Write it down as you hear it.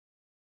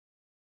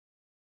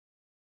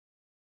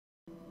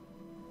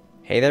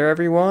Hey there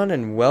everyone,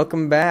 and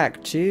welcome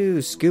back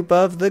to Scoop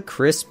of the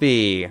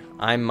Crispy.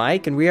 I'm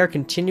Mike, and we are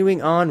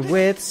continuing on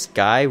with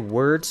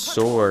Skyward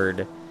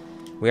Sword.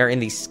 We are in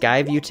the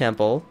Skyview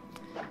Temple,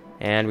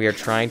 and we are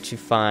trying to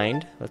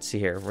find... Let's see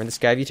here. We're in the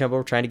Skyview Temple.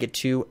 We're trying to get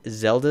to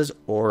Zelda's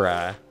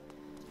Aura.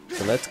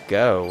 So let's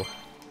go.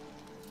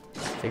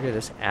 Figure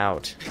this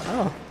out.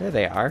 Oh, there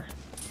they are.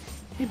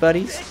 Hey,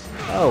 buddies.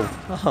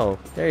 Oh,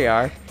 there you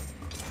are.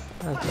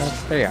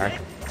 Oh, there you are.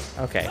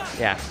 Okay,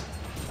 yeah.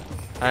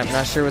 I'm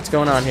not sure what's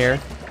going on here.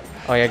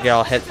 Oh, yeah,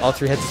 get all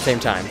three hits at the same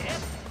time.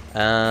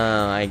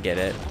 Oh, I get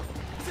it.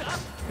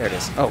 There it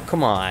is. Oh,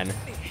 come on.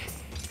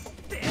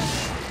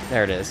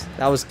 There it is.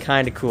 That was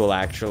kind of cool,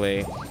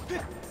 actually.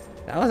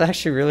 That was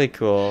actually really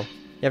cool.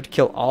 You have to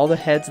kill all the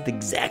heads at the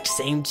exact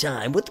same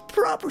time with the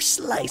proper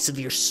slice of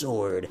your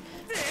sword.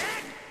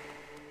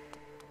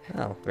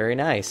 Oh, very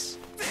nice.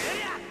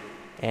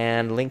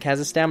 And Link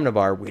has a stamina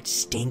bar, which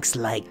stinks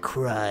like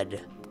crud.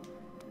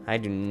 I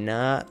do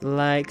not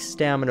like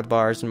stamina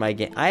bars in my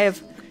game.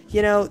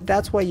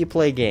 That's why you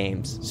play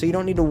games. So you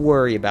don't need to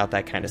worry about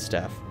that kind of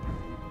stuff.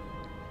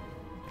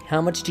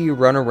 How much do you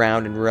run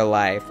around in real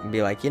life and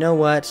be like, you know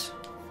what?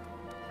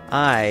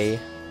 I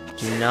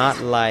do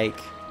not like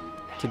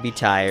to be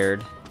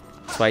tired.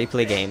 That's why you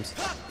play games.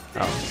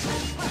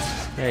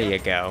 Oh, there you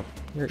go.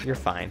 You're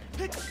fine.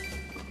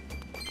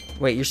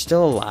 Wait, you're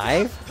still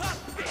alive?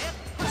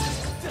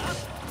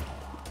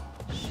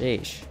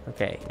 Sheesh.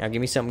 Okay, now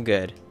give me something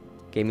good.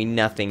 Gave me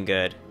nothing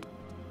good.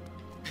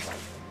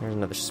 There's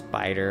another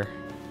spider.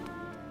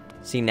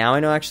 See, now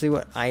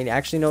I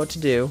actually know what to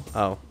do.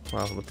 Oh,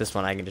 well, with this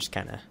one I can just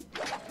kind of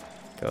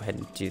go ahead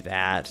and do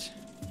that.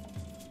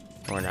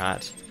 Or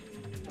not.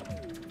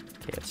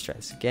 Okay, let's try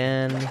this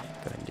again. Go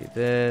ahead and do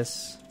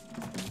this.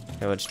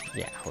 Okay, we'll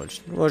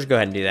just go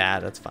ahead and do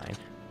that. That's fine.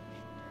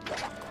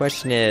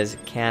 Question is,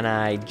 can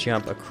I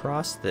jump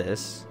across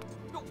this?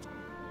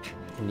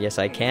 And yes,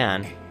 I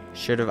can.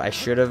 I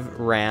should have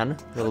ran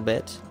a little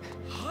bit.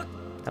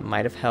 That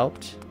might have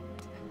helped.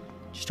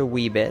 Just a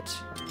wee bit.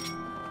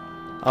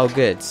 Oh,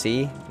 good.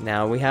 See?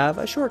 Now we have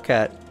a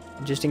shortcut.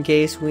 Just in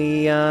case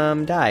we,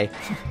 die.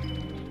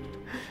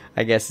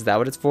 I guess, is that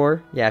what it's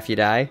for? Yeah, if you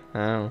die.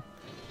 Oh.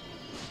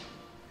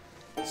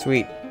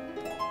 Sweet.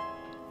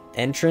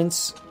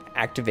 Entrance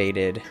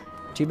activated.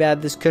 Too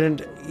bad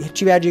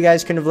you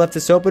guys couldn't have left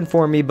this open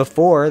for me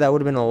before. That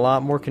would have been a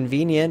lot more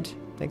convenient.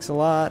 Thanks a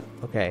lot.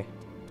 Okay.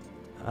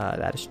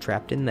 That is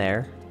trapped in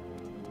there.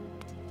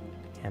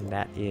 And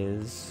that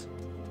is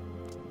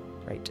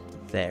right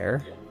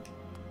there.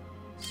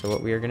 So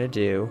what we are going to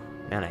do...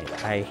 Man,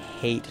 I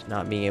hate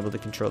not being able to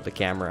control the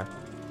camera.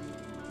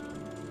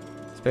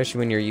 Especially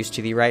when you're used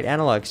to the right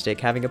analog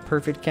stick, having a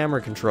perfect camera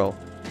control.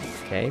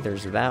 Okay,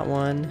 there's that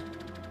one.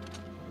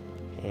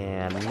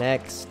 And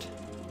next...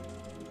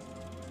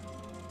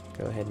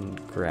 Go ahead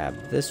and grab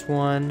this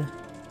one.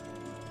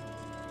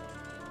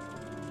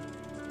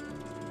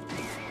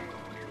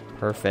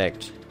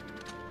 Perfect.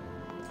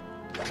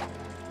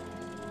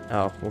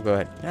 Oh, we'll go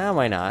ahead. Ah,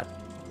 why not?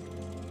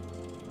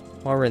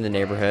 While we're in the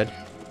neighborhood.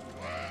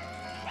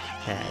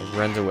 Yeah, he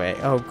runs away.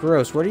 Oh,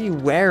 gross. What are you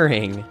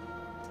wearing?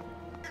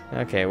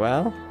 Okay,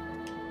 well.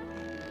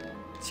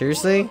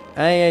 Seriously?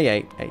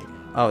 Ay.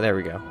 Oh, there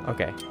we go.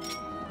 Okay.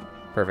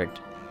 Perfect.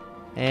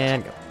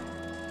 And go.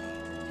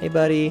 Hey,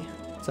 buddy.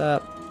 What's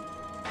up?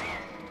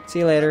 See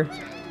you later.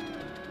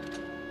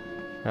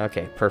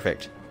 Okay,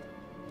 perfect.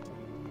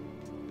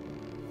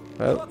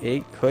 Oh,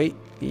 wait.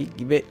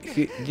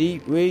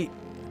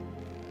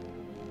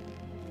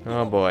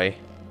 Oh boy.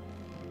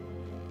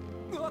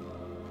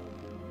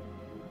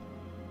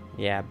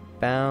 Yeah,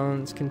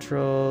 bounce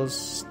controls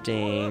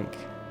stink.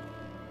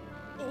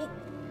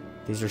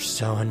 These are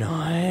so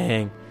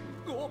annoying.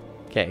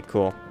 Okay,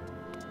 cool.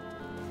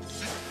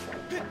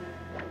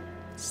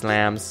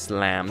 Slam.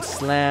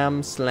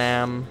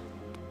 And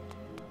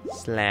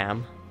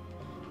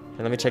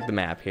let me check the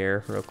map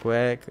here real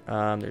quick.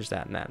 There's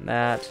that and that and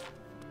that.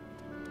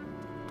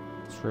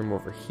 This room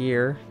over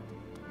here.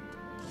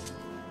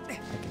 I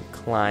can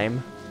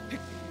climb.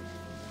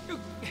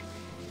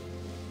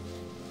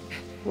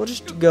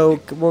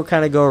 We'll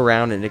kind of go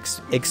around and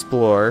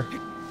explore.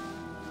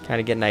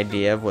 Kind of get an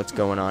idea of what's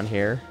going on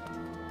here.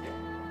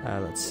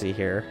 Let's see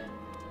here.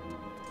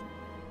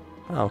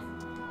 Oh.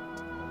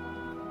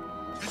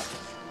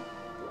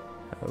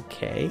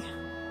 Okay.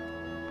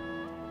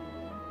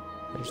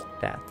 There's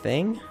that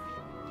thing.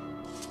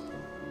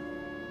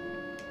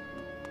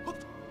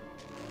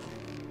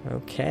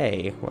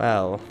 Okay,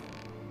 well.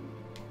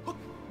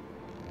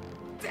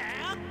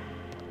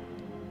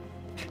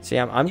 See,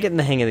 I'm getting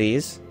the hang of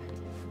these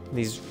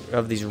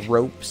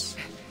ropes.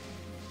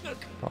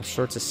 All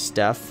sorts of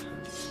stuff.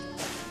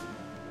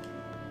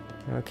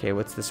 Okay,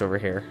 what's this over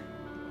here?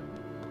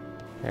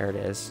 There it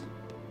is.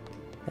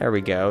 There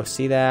we go.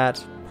 See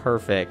that?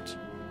 Perfect.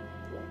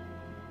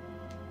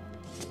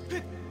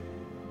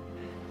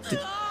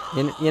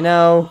 You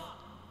know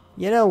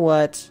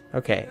what?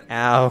 Okay,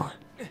 ow.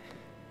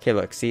 Okay,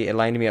 look, see, it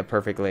lined me up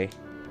perfectly.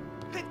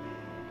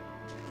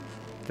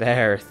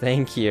 There,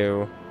 thank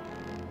you.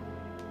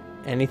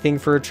 Anything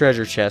for a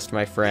treasure chest,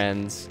 my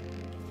friends.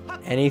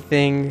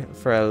 Anything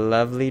for a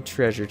lovely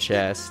treasure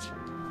chest.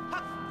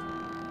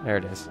 There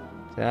it is. See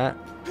that?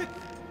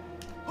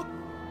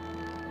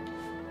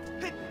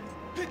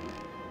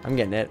 I'm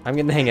getting it. I'm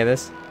getting the hang of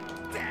this.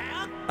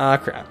 Ah,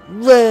 crap.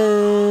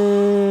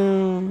 Run!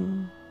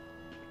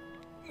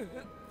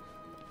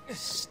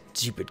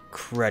 Stupid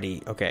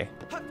cruddy. Okay.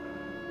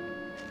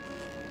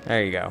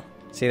 There you go.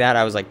 See that?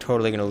 I was like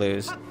totally gonna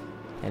lose.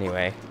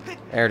 Anyway.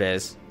 There it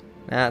is.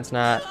 That's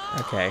not...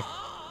 Okay.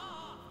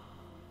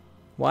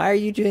 Why are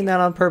you doing that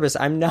on purpose?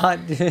 I'm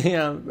not doing it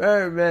on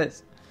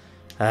purpose.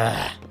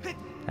 Ah,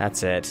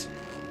 that's it.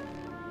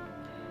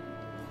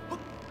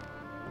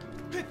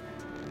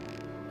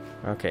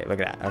 Okay, look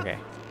at that. Okay.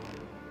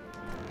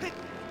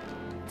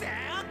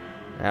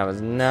 That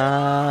was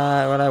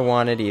not what I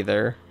wanted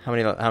either. How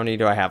many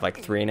do I have?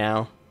 Like 3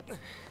 now?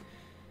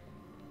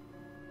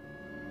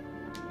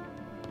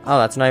 Oh,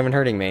 that's not even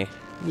hurting me.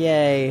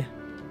 Yay.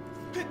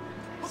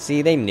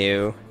 See, they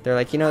knew. They're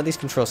like, you know, these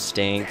controls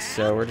stink,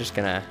 so we're just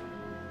gonna...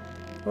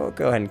 We'll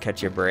go ahead and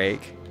cut you a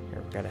break.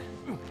 Here, we gotta...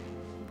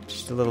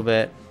 Just a little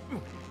bit.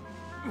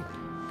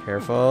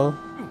 Careful.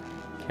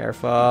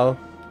 Careful.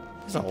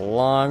 This is a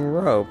long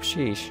rope.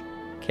 Sheesh.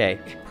 Okay,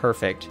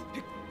 perfect.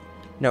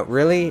 No,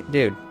 really?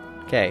 Dude.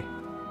 Okay.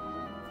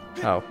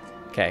 Oh,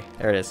 okay.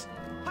 There it is.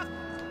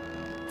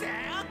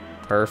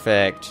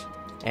 Perfect.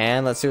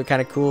 And let's see what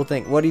kind of cool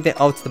thing... What do you think?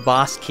 Oh, it's the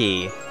boss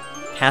key.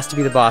 Has to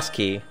be the boss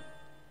key.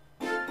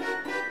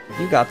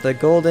 You got the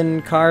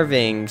golden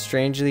carving.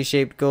 Strangely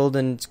shaped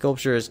golden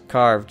sculpture is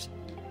carved.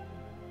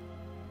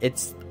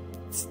 It's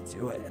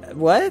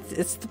what?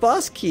 It's the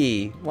boss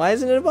key. Why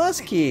isn't it a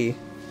boss key?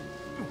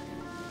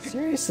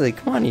 Seriously,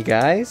 come on, you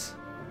guys.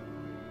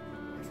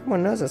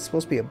 Everyone knows that's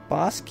supposed to be a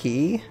boss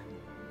key.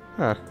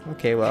 Huh.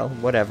 Okay, well,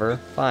 whatever.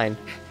 Fine.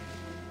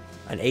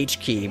 An H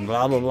key.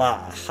 Blah, blah,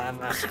 blah.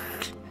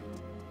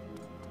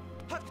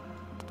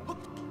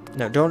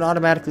 No, don't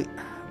automatically...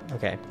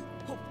 Okay.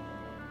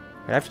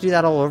 I have to do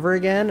that all over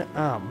again?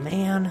 Oh,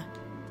 man.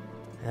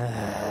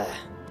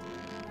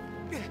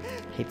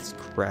 Hate this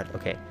crud.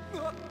 Okay.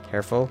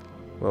 Careful.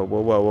 Whoa,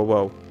 whoa, whoa, whoa,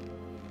 whoa.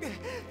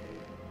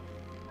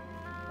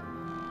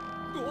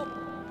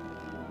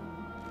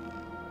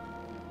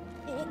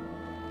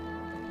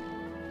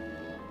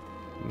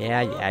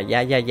 Yeah.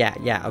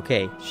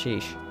 Okay,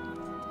 sheesh.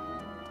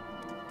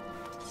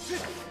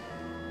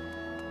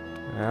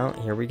 Well,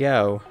 here we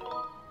go.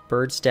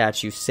 Bird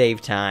statue,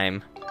 save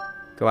time.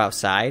 Go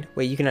outside?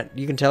 Wait, you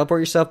can teleport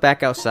yourself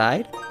back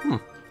outside?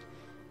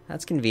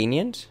 That's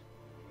convenient.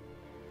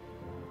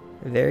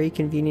 Very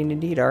convenient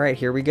indeed. Alright,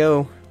 here we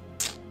go.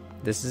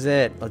 This is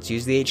it. Let's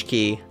use the H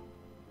key.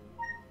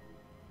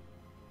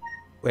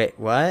 Wait,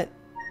 what?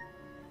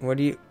 What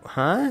do you...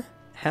 Huh?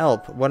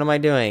 Help. What am I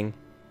doing?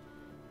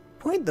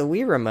 Point the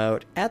Wii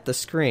remote at the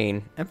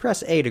screen and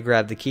press A to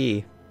grab the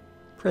key.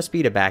 Press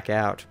B to back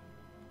out.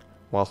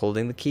 While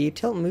holding the key,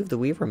 tilt and move the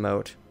Wii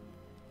remote.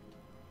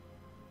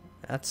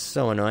 That's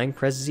so annoying.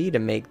 Press Z to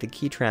make the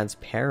key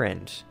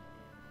transparent.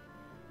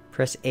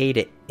 Press A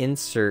to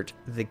insert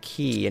the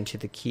key into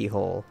the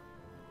keyhole.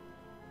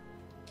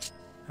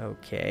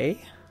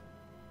 Okay.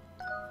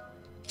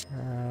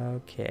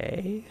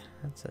 Okay.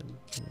 That's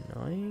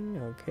annoying.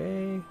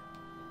 Okay.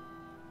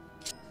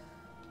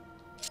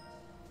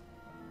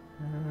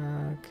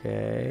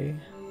 Okay.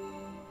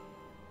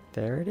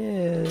 There it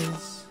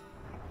is.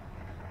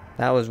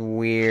 That was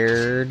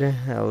weird.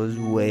 That was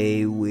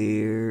way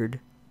weird.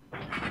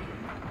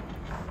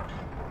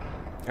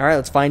 Alright,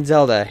 let's find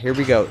Zelda. Here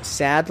we go.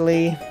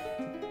 Sadly,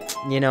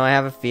 you know, I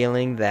have a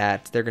feeling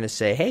that they're gonna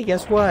say, hey,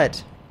 guess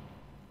what?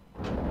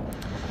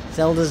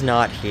 Zelda's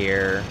not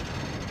here.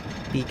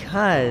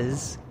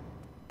 Because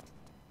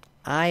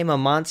I'm a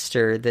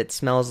monster that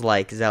smells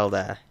like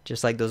Zelda.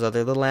 Just like those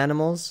other little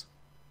animals.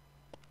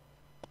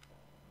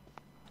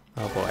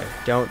 Oh boy.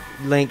 Don't,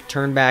 Link,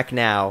 turn back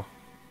now.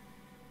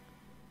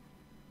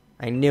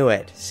 I knew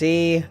it.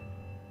 See?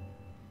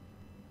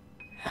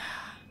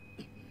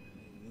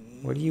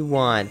 What do you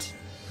want?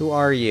 Who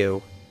are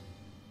you?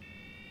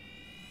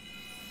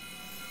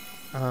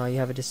 Oh, you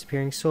have a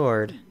disappearing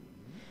sword.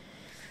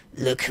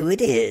 Look who it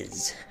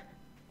is.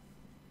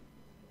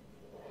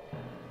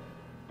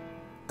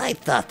 I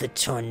thought the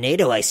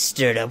tornado I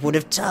stirred up would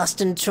have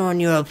tossed and torn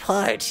you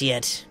apart,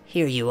 yet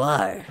here you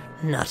are,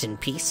 not in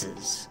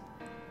pieces.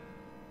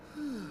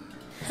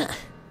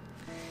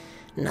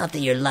 Not that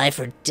your life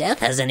or death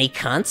has any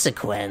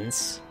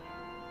consequence.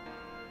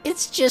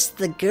 It's just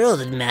the girl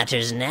that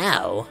matters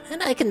now,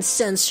 and I can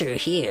sense her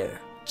here,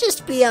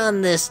 just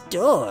beyond this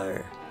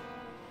door.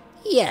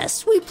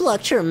 Yes, we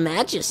plucked her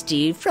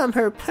majesty from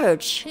her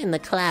perch in the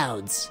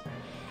clouds.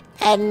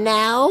 And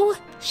now,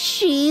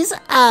 she's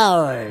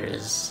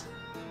ours.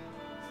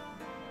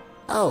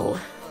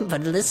 Oh,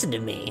 but listen to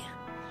me.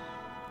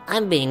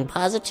 I'm being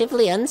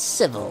positively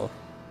uncivil.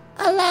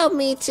 Allow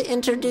me to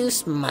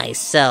introduce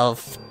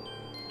myself.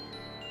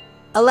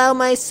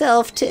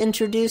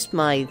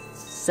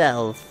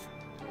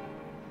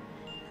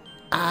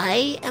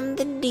 I am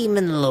the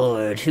demon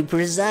lord who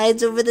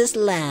presides over this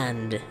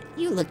land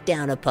you look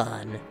down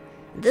upon.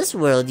 This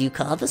world you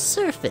call the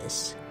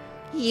surface.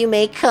 You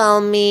may call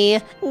me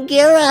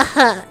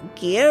Girahim?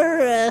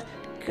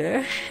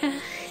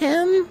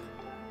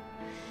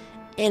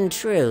 In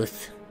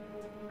truth,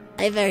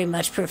 I very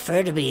much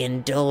prefer to be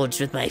indulged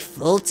with my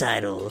full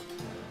title,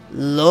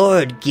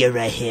 Lord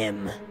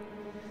Girahim.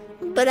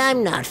 But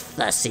I'm not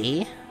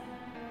fussy.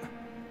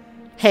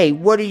 Hey,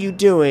 what are you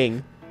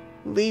doing?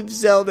 Leave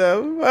Zelda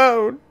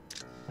alone.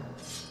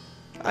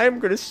 I'm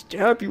gonna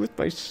stab you with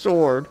my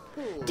sword.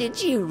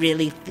 Did you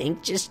really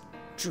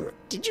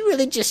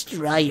just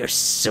draw your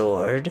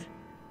sword?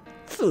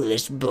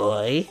 Foolish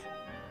boy.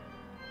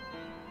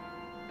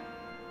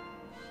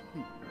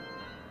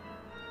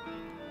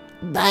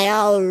 By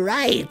all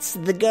rights,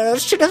 the girl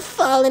should have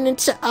fallen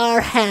into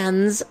our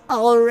hands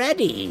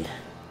already.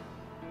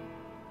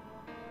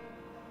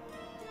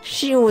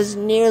 She was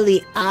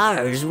nearly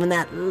ours when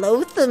that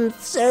loathsome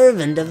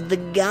servant of the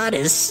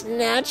goddess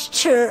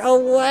snatched her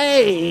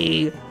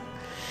away.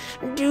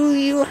 Do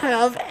you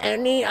have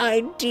any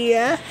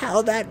idea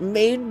how that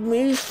made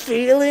me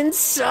feel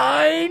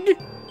inside?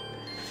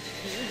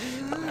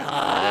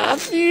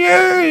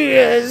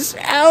 Furious,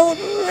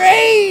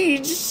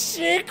 outraged,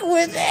 sick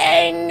with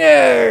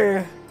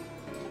anger.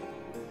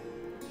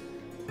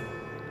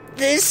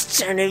 This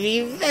turn of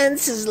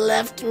events has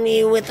left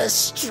me with a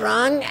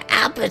strong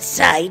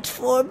appetite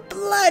for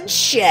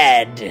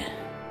bloodshed.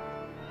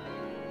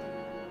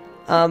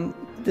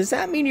 Does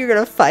that mean you're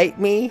gonna fight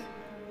me?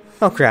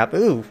 Oh crap,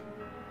 ooh.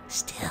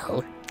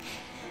 Still,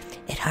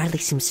 it hardly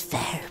seems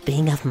fair,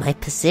 being of my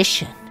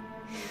position,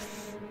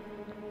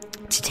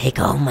 to take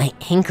all my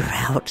anger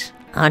out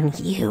on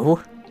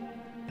you.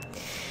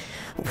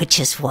 Which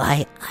is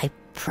why I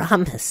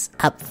promise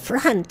up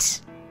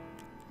front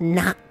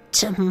not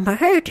to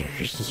murder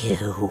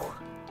you.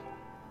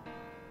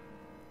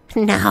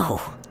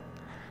 No,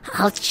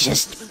 I'll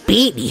just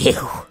beat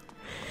you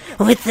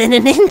within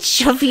an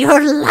inch of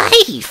your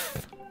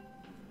life.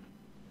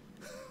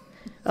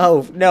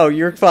 Oh, no,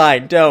 you're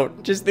fine.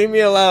 Don't. Just leave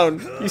me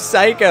alone. You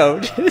psycho.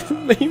 Just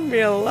leave me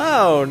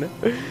alone.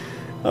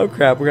 Oh,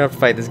 crap. We're gonna have to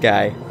fight this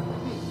guy.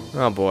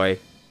 Oh, boy.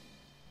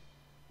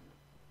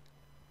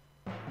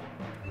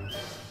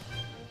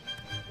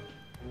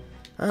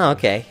 Oh,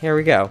 okay. Here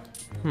we go.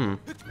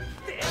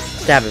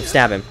 Stab him,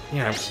 stab him.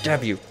 Yeah, I'll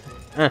stab you.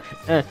 I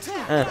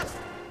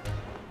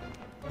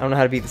don't know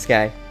how to beat this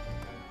guy.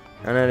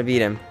 I don't know how to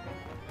beat him.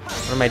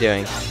 What am I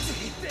doing?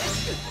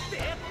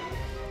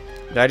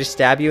 Did I just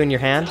stab you in your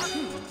hand?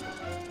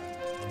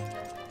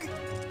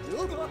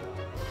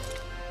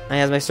 I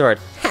have my sword.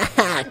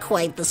 Haha,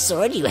 quite the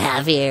sword you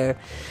have here.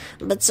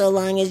 But so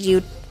long as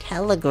you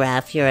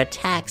telegraph your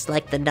attacks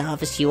like the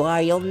novice you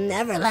are, you'll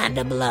never land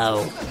a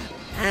blow.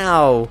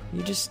 Ow!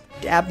 You just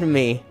stabbed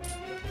me.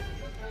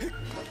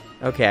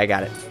 Okay, I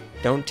got it.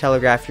 Don't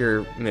telegraph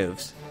your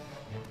moves.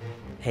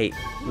 Hey,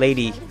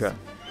 lady.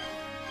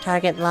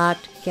 Target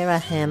locked,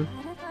 Girahim.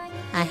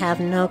 I have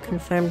no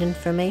confirmed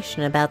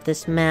information about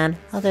this man,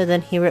 other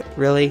than he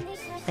Really?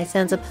 I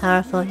sense a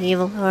powerful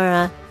evil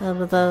aura.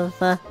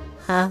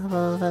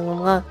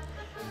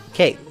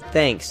 Okay,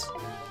 thanks.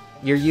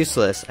 You're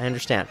useless. I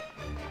understand.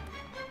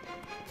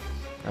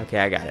 Okay,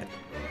 I got it.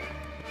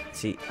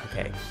 See,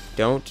 okay.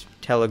 Don't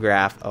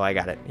telegraph. Oh, I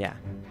got it. Yeah.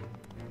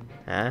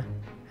 Huh?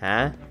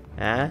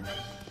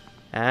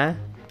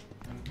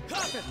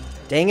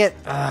 Dang it.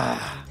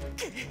 Ah.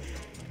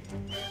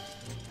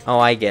 Oh,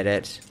 I get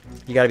it.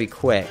 You gotta be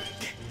quick.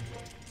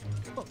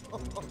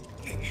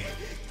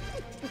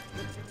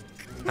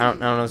 I don't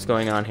know what's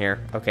going on here.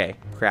 Okay,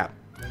 crap.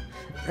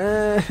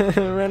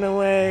 Run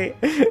away.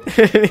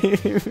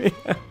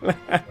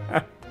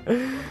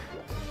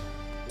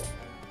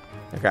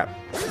 Oh, crap.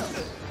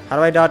 How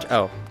do I dodge?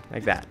 Oh,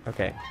 like that.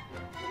 Okay.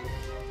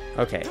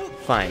 Okay,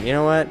 fine. You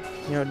know what?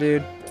 You know,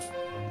 dude.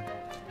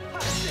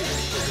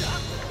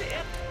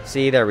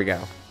 See, there we go.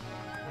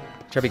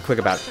 Try to be quick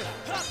about it.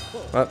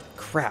 Oh,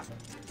 crap.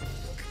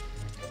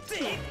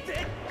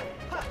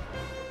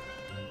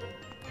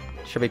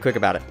 Should be quick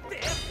about it.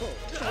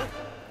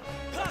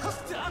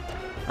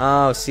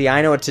 Oh, see,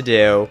 I know what to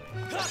do.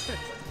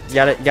 You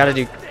gotta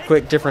do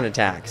quick, different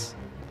attacks.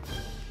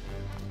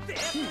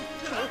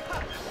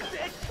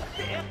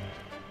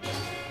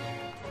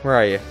 Where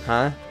are you?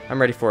 Huh? I'm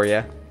ready for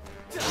you.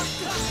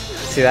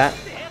 See that?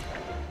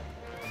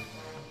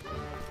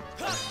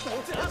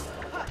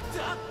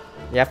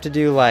 You have to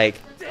do like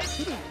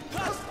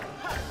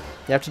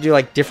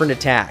different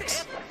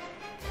attacks.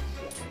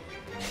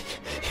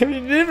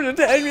 Different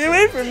attacks, get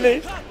away from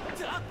me!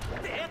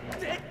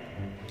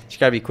 You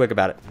gotta be quick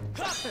about it.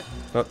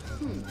 Oh.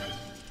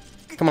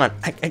 Come on,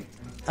 I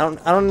don't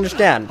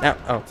understand. Now,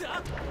 oh.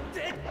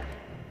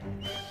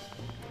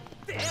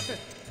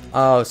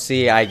 Oh,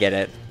 see, I get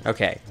it.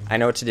 Okay, I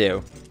know what to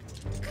do.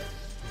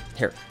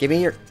 Here, give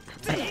me your...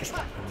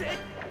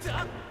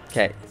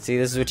 Okay, see,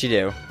 this is what you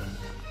do.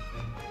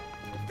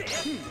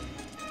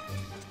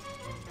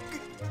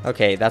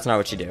 Okay, that's not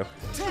what you do.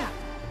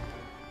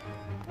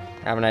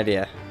 I have an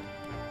idea.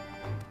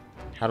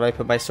 How do I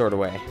put my sword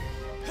away?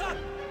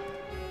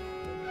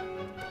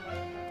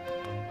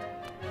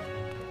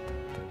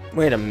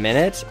 Wait a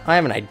minute. I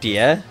have an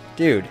idea.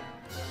 Dude.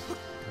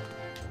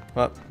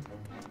 Well.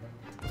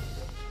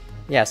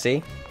 Yeah,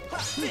 see?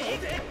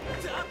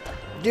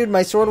 Dude,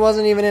 my sword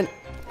wasn't even in...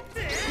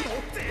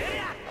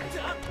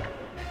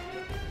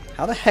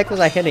 How the heck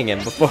was I hitting him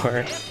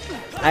before?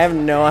 I have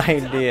no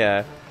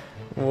idea.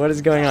 What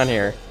is going on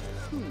here?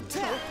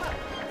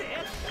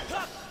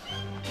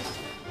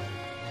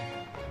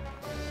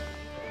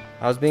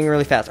 I was being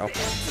really fast. Oh.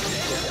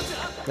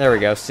 There we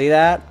go. See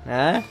that?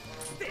 Huh?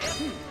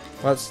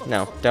 What's...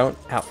 No. Don't...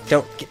 Ow.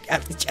 Don't... Get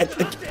out.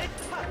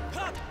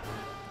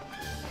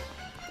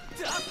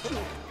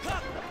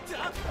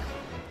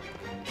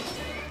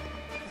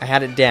 I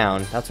had it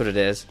down. That's what it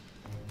is.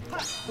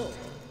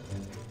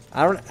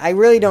 I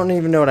really don't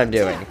even know what I'm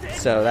doing.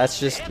 So that's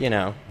just, you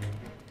know.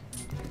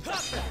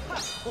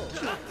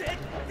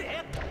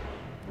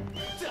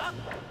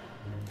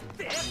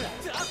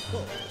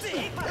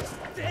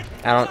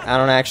 I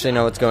don't actually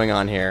know what's going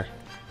on here.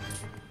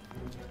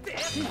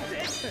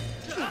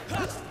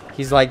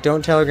 He's like,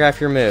 don't telegraph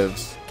your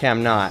moves. Okay,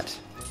 I'm not.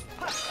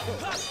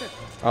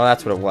 Oh,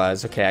 that's what it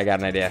was. Okay, I got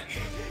an idea.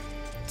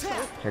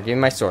 Here, give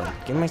me my sword.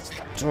 Give me my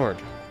sword.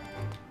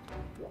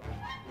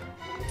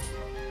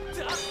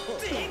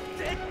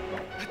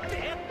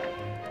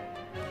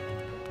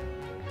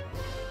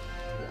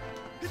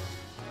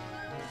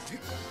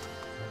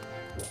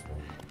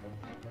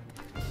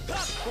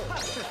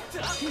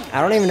 I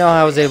don't even know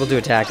how I was able to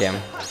attack him.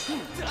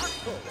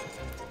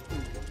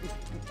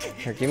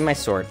 Here, give me my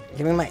sword.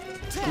 Give me my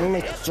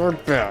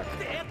sword back.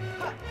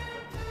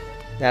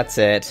 That's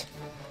it.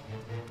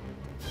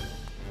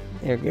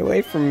 Here, get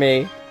away from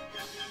me.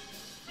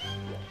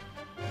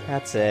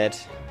 That's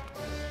it.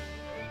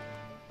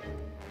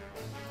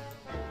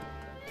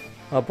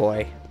 Oh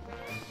boy.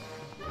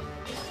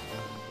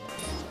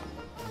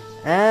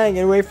 Ah,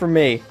 get away from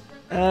me.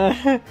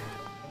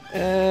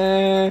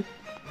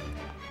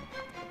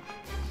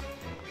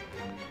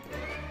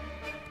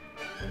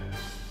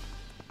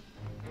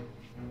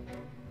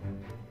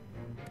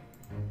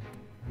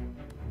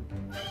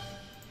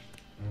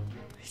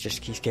 He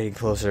just keeps getting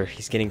closer.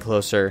 He's getting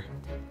closer.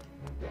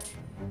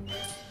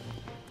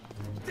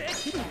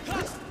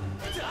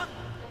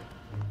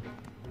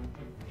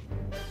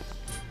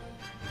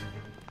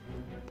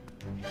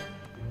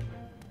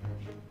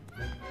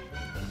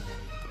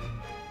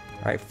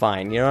 Alright,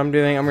 fine. You know what I'm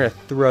doing? I'm gonna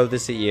throw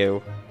this at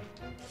you.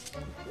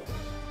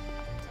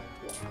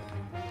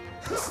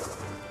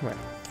 I'm gonna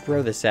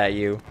throw this at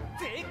you.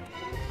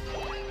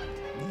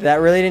 That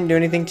really didn't do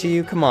anything to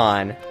you? Come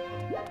on.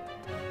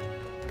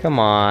 Come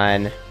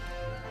on.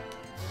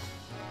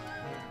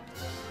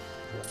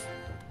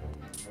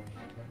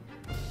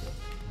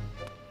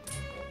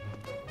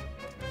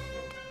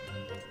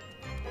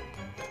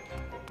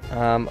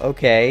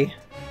 Okay.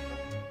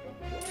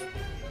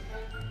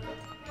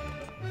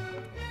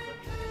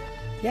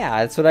 Yeah,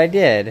 that's what I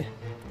did.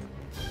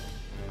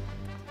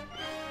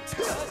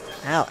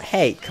 Ow,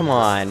 hey, come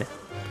on.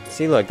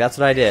 See, look, that's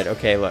what I did.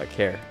 Okay, look,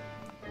 here.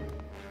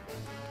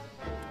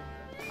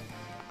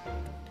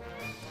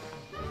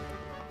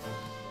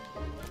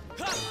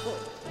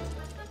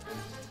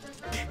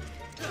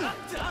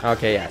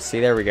 Okay, yeah, see,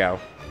 there we go.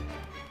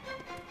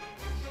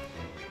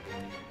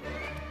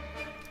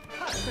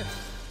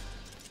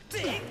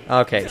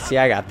 Okay, see,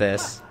 I got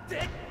this.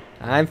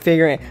 I'm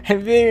figuring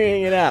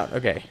it out.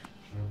 Okay.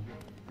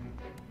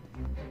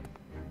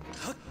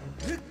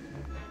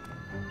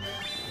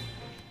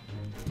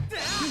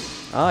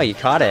 Oh, you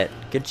caught it.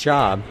 Good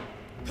job.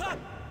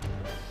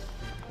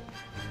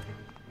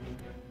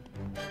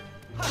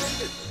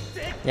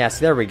 Yeah,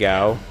 see, there we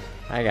go.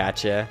 I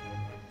gotcha.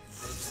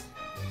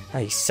 Oh,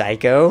 you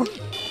psycho.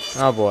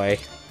 Oh, boy.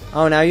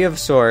 Oh, now you have a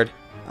sword.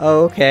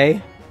 Oh, okay.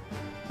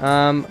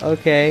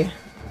 Okay.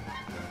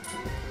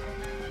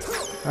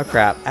 Oh,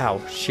 crap.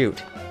 Ow,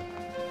 shoot.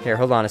 Here,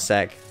 hold on a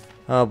sec.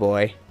 Oh,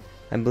 boy.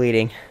 I'm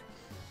bleeding.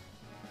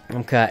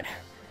 I'm cut.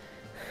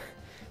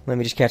 Let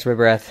me just catch my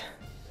breath.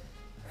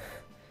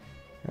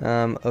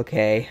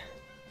 Okay.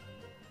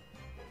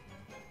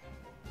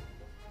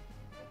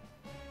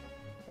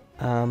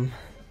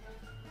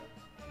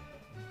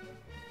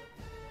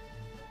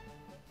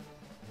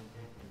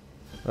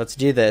 Let's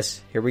do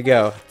this. Here we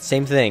go.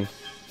 Same thing.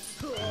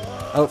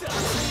 Oh.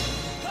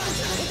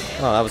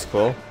 Oh, that was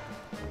cool.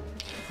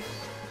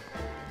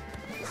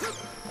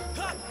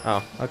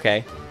 Oh,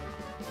 okay.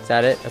 Is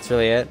that it? That's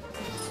really it?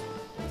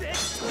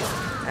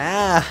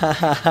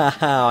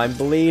 Ah, I'm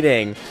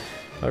bleeding.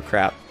 Oh,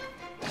 crap.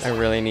 I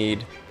really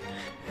need...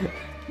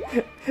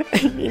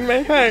 I need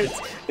my heart.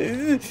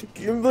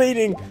 I'm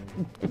bleeding.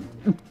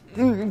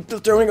 Still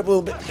throwing up a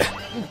little bit.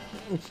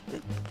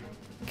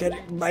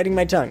 Biting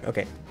my tongue.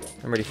 Okay,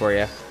 I'm ready for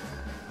you.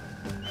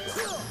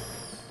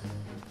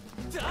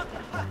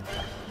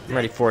 I'm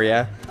ready for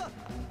you.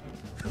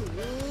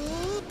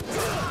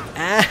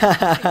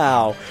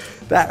 Ow!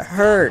 That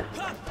hurt!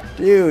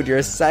 Dude, you're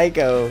a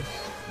psycho.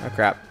 Oh,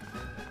 crap.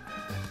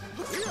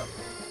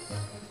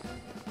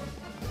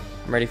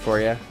 I'm I'm ready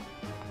for you.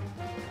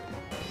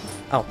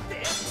 Oh.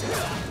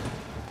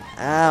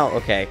 Ow,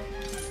 okay.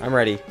 I'm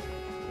ready.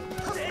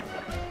 Come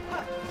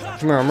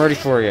here, I'm ready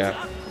for you.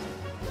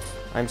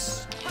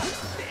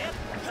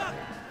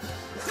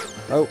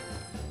 Oh.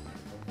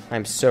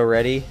 I'm so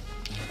ready.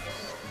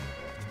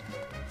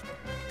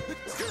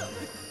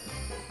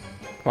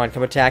 Come on,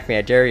 come attack me,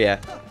 I dare ya.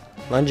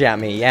 Lunge at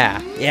me,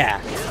 yeah, yeah.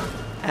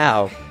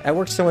 Ow, that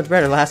worked so much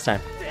better last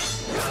time.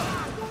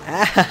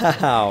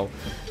 Ow.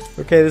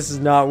 Okay, this is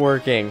not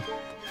working.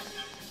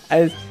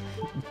 I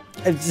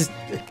just...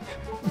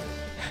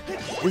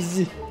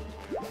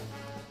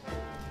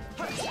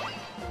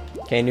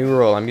 Okay, new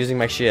rule. I'm using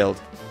my shield.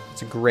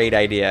 It's a great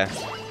idea.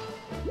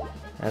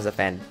 That's a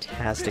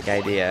fantastic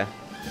idea.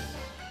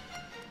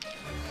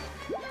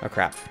 Oh,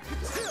 crap.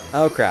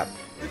 Oh, crap.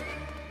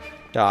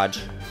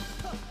 Dodge.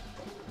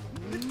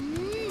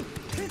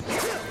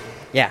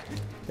 Yeah,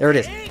 there it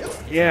is.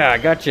 Yeah, I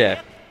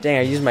gotcha. Dang,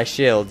 I used my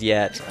shield,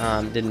 yet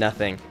did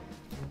nothing.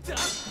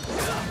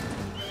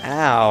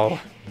 Ow.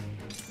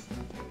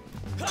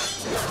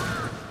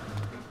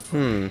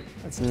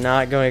 That's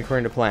not going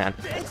according to plan.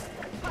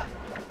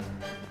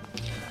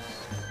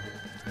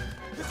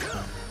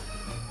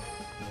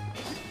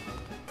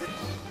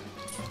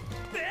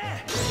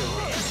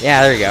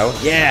 Yeah, there you go.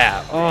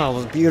 Yeah! Oh, it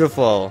was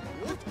beautiful.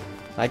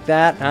 Like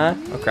that, huh?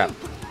 Oh, crap.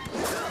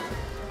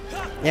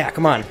 Yeah,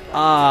 come on. Oh,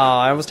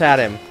 I almost had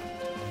him.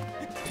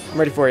 I'm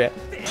ready for you.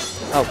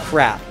 Oh,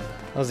 crap.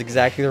 That was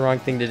exactly the wrong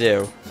thing to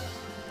do.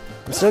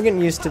 I'm still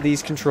getting used to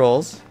these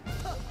controls.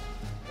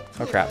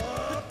 Oh, crap.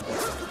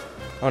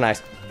 Oh,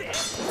 nice.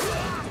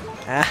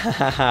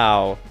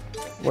 Ow.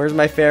 Where's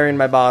my fairy and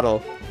my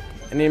bottle?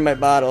 I need my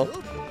bottle.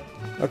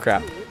 Oh,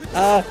 crap.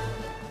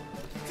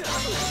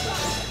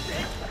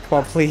 Come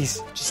on,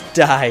 please. Just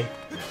die.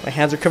 My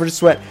hands are covered in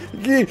sweat.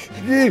 My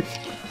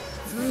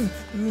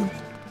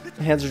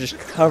hands are just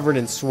covered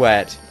in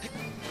sweat.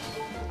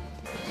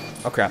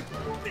 Oh, crap.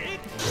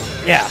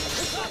 Yeah.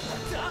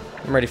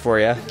 I'm ready for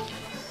you.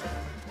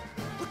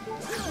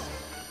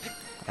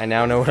 I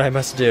now know what I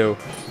must do.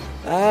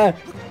 Oh,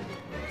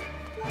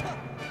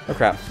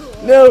 crap.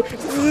 No!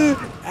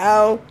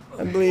 Ow!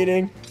 I'm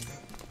bleeding.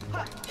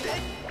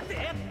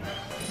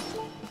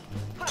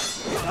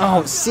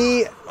 Oh,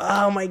 see?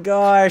 Oh my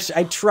gosh.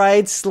 I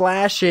tried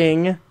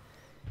slashing.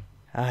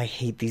 I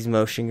hate these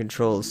motion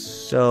controls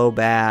so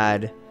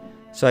bad.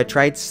 So I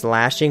tried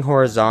slashing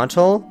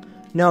horizontal.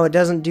 No, it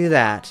doesn't do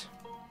that.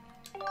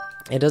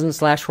 It doesn't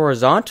slash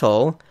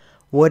horizontal.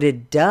 What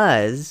it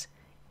does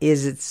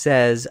is it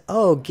says,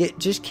 oh,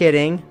 just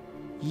kidding.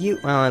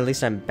 Well, at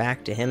least I'm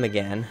back to him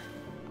again.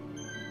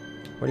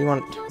 What do you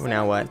want? Well,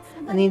 now what?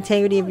 And the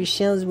integrity of your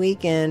shield is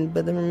weakened,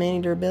 but the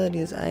remaining durability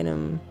is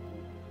item.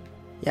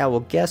 Yeah,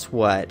 well, guess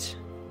what?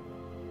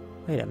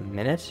 Wait a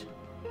minute.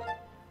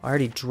 I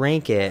already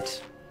drank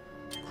it.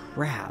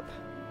 Crap.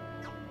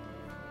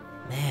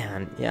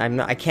 Man,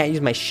 yeah, I can't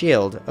use my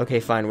shield. Okay,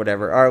 fine,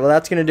 whatever. Alright, well,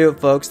 that's gonna do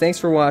it, folks. Thanks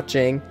for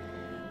watching.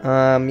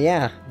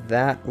 Yeah,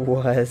 that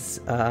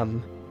was,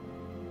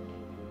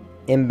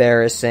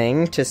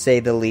 embarrassing, to say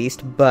the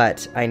least,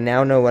 but I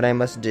now know what I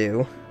must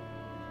do.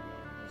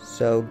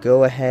 So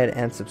go ahead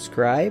and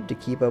subscribe to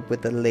keep up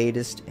with the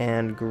latest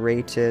and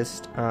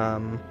greatest,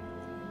 no,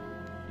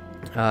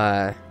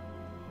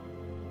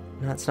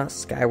 it's not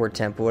Skyward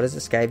Temple. What is it?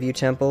 Skyview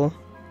Temple?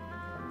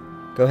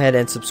 Go ahead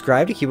and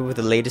subscribe to keep up with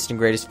the latest and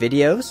greatest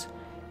videos.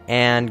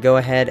 And go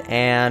ahead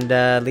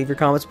and leave your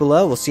comments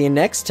below. We'll see you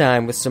next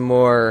time with some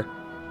more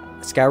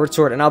Skyward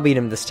Sword, and I'll beat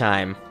him this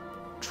time.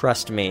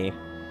 Trust me.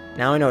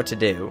 Now I know what to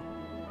do.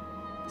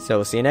 So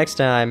we'll see you next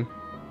time.